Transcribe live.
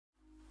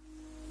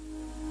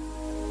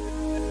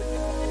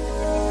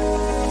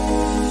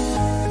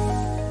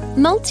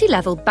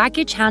Multi-level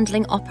baggage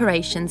handling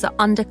operations are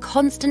under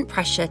constant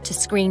pressure to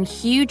screen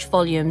huge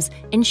volumes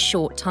in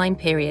short time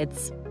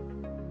periods.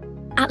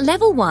 At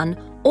Level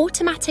 1,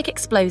 automatic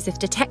explosive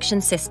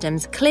detection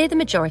systems clear the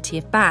majority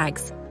of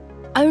bags.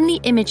 Only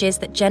images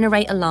that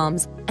generate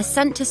alarms are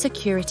sent to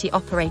security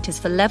operators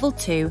for Level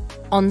 2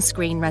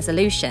 on-screen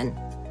resolution.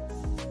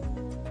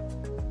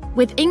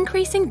 With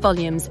increasing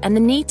volumes and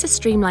the need to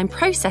streamline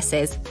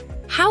processes,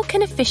 how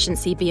can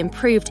efficiency be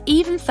improved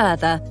even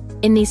further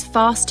in these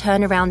fast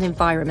turnaround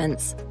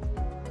environments?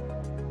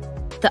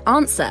 The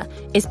answer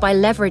is by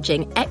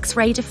leveraging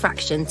X-ray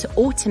diffraction to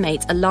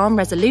automate alarm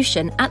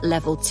resolution at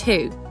Level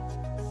 2.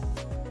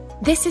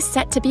 This is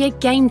set to be a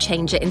game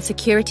changer in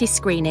security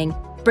screening,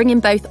 bringing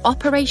both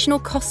operational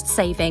cost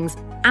savings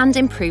and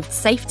improved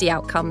safety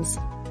outcomes.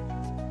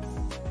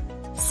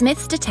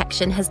 Smiths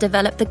Detection has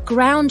developed the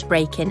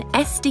groundbreaking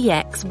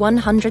SDX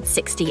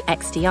 160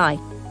 XDI,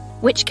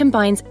 which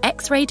combines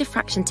X-ray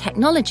diffraction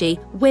technology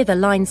with a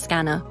line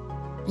scanner.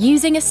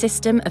 Using a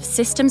system of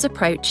systems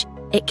approach,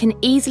 it can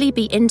easily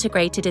be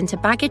integrated into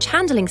baggage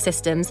handling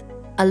systems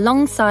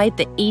alongside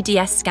the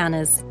EDS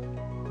scanners.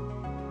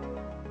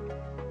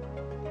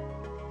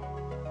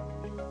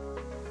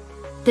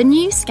 The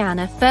new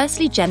scanner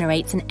firstly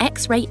generates an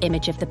X-ray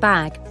image of the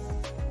bag.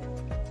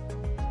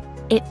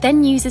 It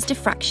then uses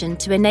diffraction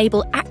to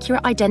enable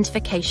accurate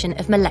identification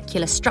of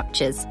molecular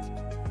structures.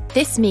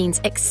 This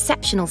means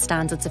exceptional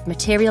standards of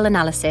material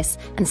analysis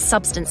and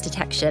substance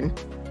detection.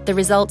 The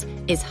result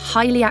is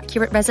highly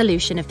accurate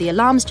resolution of the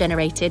alarms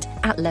generated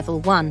at Level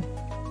 1.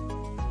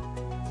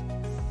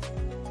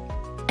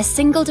 A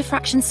single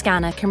diffraction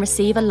scanner can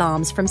receive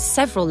alarms from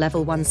several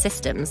Level 1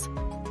 systems.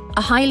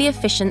 A highly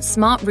efficient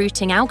smart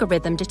routing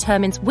algorithm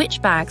determines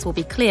which bags will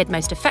be cleared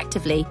most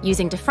effectively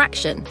using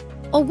diffraction,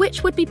 or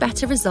which would be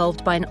better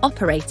resolved by an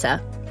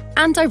operator,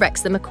 and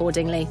directs them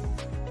accordingly.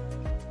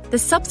 The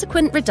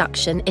subsequent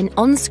reduction in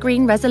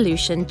on-screen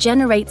resolution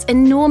generates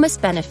enormous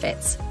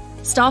benefits.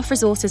 Staff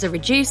resources are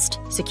reduced,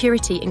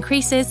 security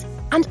increases,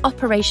 and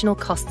operational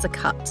costs are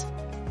cut.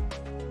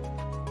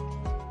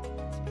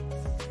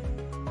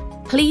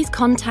 Please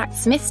contact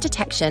Smiths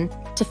Detection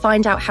to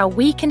find out how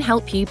we can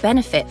help you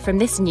benefit from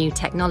this new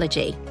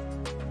technology.